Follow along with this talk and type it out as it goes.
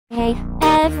Hey,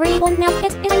 everyone, now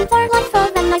it's time for life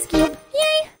of an ice cube.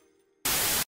 Yay!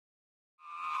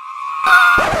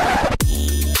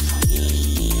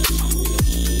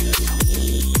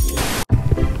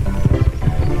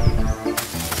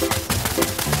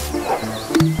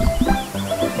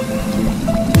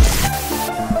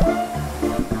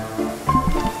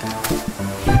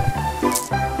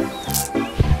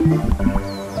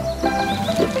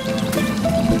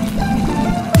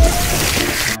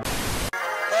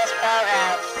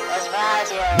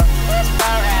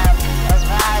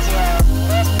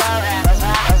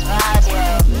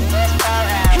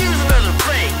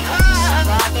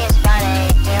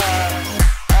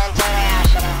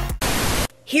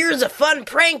 Here's a fun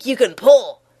prank you can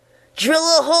pull. Drill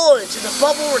a hole into the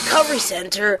Bubble Recovery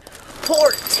Center,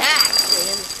 pour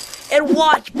tax in, and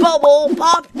watch Bubble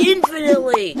pop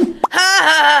infinitely. Ha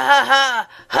ha ha ha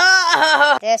ha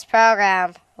ha. This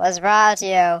program was brought to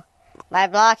you by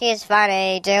Blocky's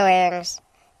Funny Doings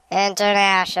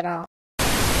International.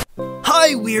 Hi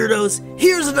weirdos,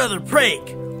 here's another prank,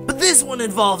 but this one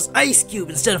involves Ice Cube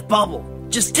instead of Bubble.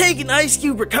 Just take an Ice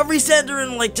Cube Recovery Center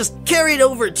and just carry it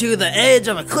over to the edge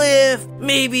of a cliff,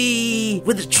 maybe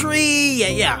with a tree,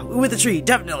 yeah, with a tree,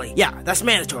 definitely, yeah, that's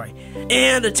mandatory.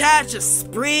 And attach a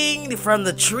spring from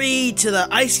the tree to the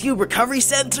Ice Cube Recovery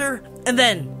Center, and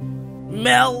then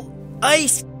melt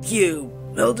Ice Cube.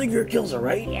 Melting your kills,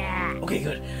 alright? Yeah. Okay,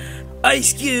 good.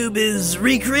 Ice Cube is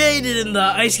recreated in the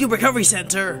Ice Cube Recovery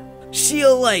Center.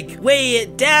 She'll weigh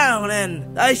it down,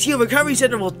 and the Ice Cube Recovery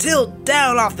Center will tilt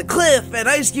down off the cliff, and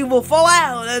Ice Cube will fall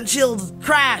out, and she'll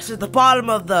crash at the bottom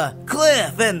of the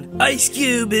cliff, and Ice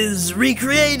Cube is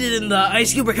recreated in the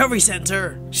Ice Cube Recovery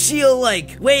Center. She'll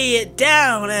weigh it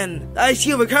down, and the Ice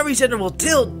Cube Recovery Center will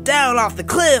tilt down off the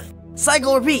cliff.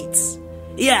 Cycle repeats.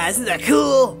 Yeah, isn't that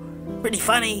cool? Pretty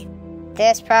funny.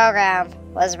 This program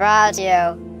was brought to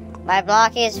you by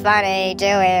Blocky's Funny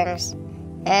Doings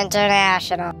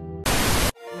International.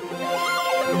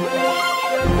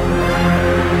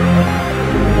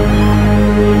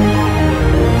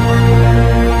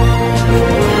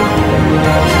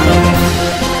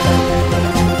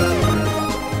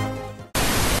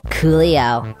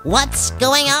 Coolio. What's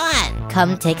going on?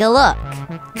 Come take a look.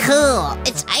 Cool,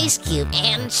 it's Ice Cube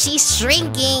and she's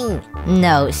shrinking.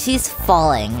 No, she's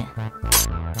falling.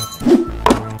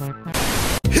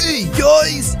 Hey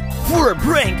guys! For a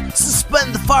prank,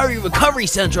 suspend the fiery recovery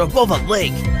center above a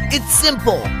lake. It's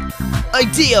simple.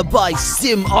 Idea by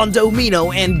Sim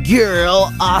Ondomino and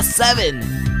Girl A7.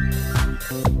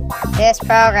 This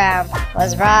program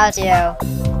was brought to you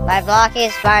by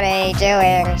Blocky's Funny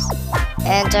Doings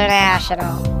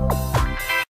International.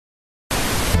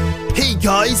 Hey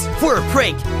guys! For a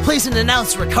prank, place an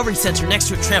announced recovery center next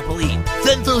to a trampoline.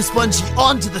 Then throw Spongy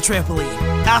onto the trampoline.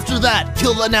 After that,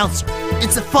 kill the announcer.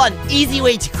 It's a fun, easy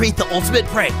way to create the ultimate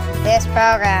prank. This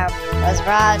program was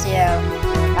brought to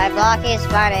you by Blocky's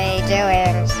Funny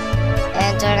Doings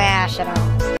International.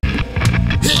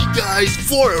 Hey guys,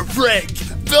 for a prank,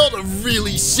 build a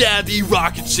really shabby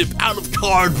rocket ship out of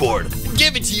cardboard.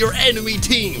 Give it to your enemy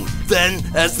team. Then,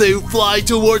 as they fly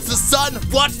towards the sun,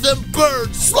 watch them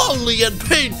burn slowly and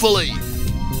painfully.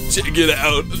 Check it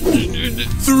out.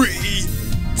 3,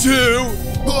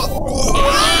 2...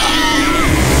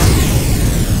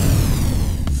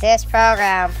 This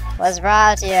program was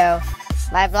brought to you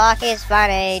by Blocky's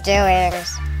Funny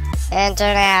Doings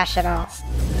International.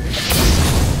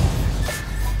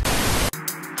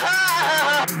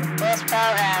 This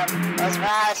program was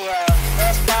brought to you.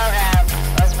 This program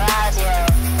was brought to you.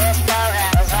 This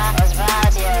program was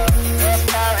brought to you. This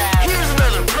program. Here's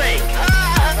another prank.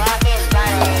 Blocky's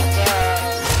Funny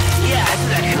Doings. Yeah, isn't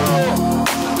that cool?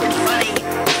 It's funny.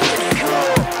 It's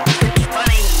cool. It's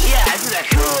funny. Yeah, isn't that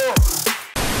cool?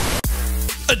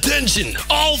 Attention,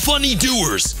 all funny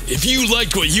doers! If you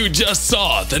liked what you just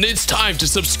saw, then it's time to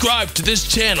subscribe to this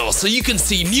channel so you can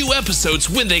see new episodes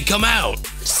when they come out.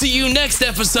 See you next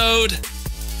episode!